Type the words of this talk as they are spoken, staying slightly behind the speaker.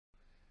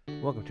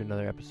Welcome to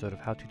another episode of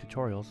How-To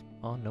Tutorials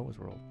on Noah's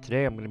World.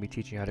 Today I'm going to be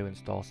teaching you how to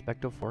install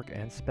Specto Fork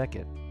and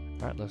Spec-It.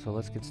 Alright, so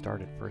let's get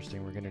started. First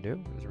thing we're going to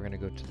do is we're going to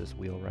go to this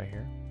wheel right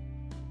here.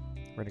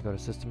 We're going to go to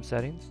System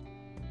Settings,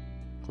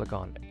 click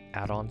on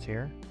Add-ons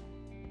here.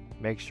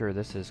 Make sure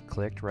this is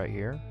clicked right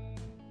here.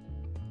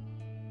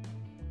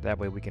 That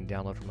way we can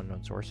download from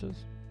unknown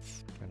sources.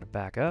 We're going to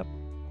back up,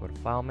 go to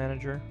File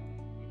Manager.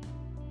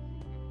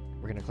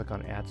 We're going to click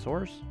on Add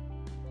Source.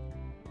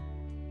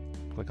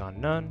 Click on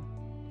None.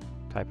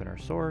 Type in our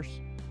source.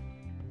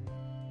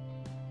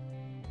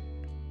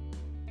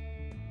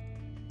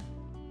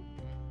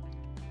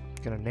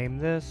 Gonna name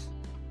this.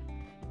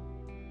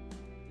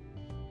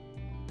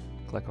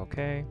 Click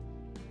OK.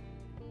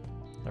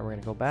 Now we're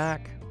gonna go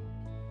back.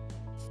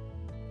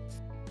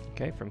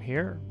 Okay, from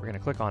here we're gonna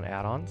click on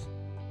add-ons.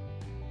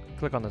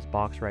 Click on this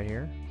box right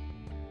here.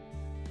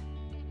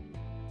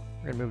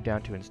 We're gonna move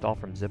down to install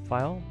from zip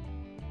file.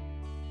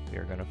 We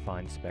are gonna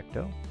find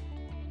Specto.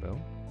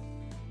 Boom.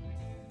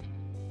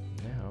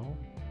 Now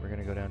we're going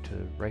to go down to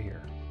right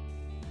here,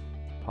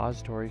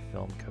 repository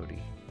film Kodi.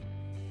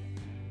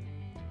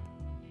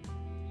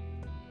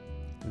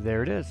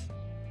 There it is.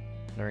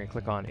 Now we're going to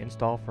click on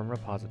install from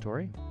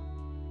repository.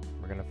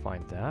 We're going to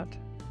find that.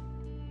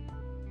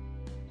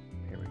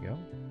 Here we go.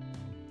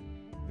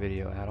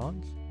 Video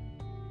add-ons.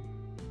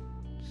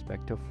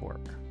 Specto Fork.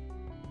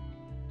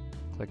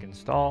 Click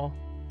install.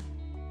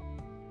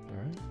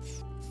 Alright.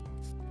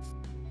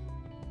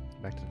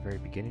 Back to the very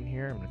beginning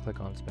here. I'm going to click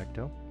on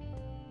Specto.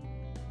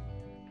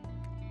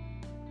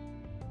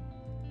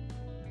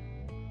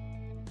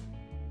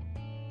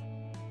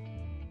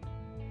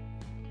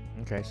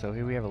 Okay, so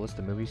here we have a list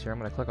of movies here. I'm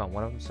going to click on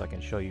one of them so I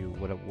can show you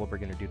what we're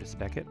going to do to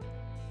spec it.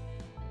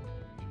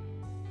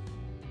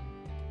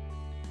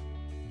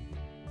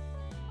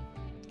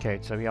 Okay,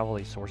 so we have all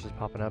these sources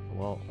popping up.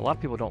 Well, a lot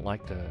of people don't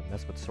like to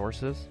mess with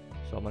sources,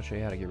 so I'm going to show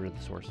you how to get rid of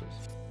the sources.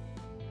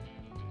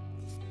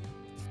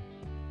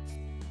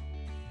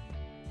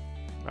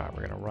 Alright,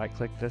 we're going to right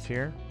click this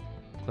here,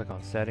 click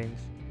on settings,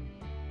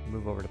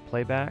 move over to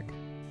playback.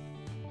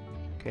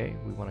 Okay,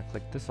 we want to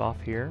click this off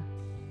here.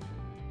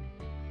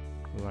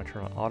 We want to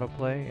turn on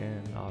autoplay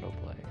and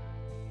autoplay.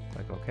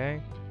 Click OK.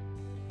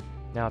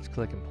 Now it's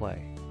click and play.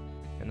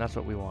 And that's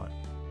what we want.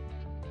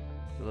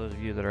 For those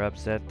of you that are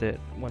upset that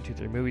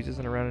 123 Movies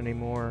isn't around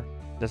anymore,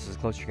 this is as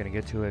close you're going to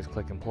get to it as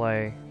click and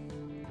play.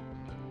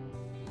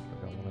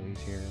 I've got one of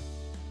these here.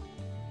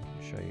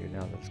 I'll show you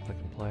now that it's click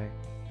and play.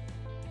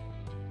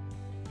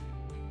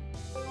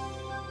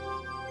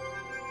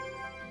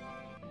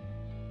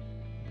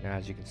 Now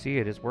as you can see,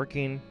 it is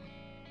working.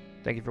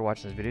 Thank you for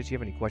watching this video. If you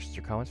have any questions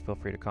or comments, feel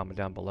free to comment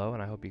down below,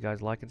 and I hope you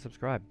guys like and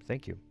subscribe.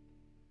 Thank you.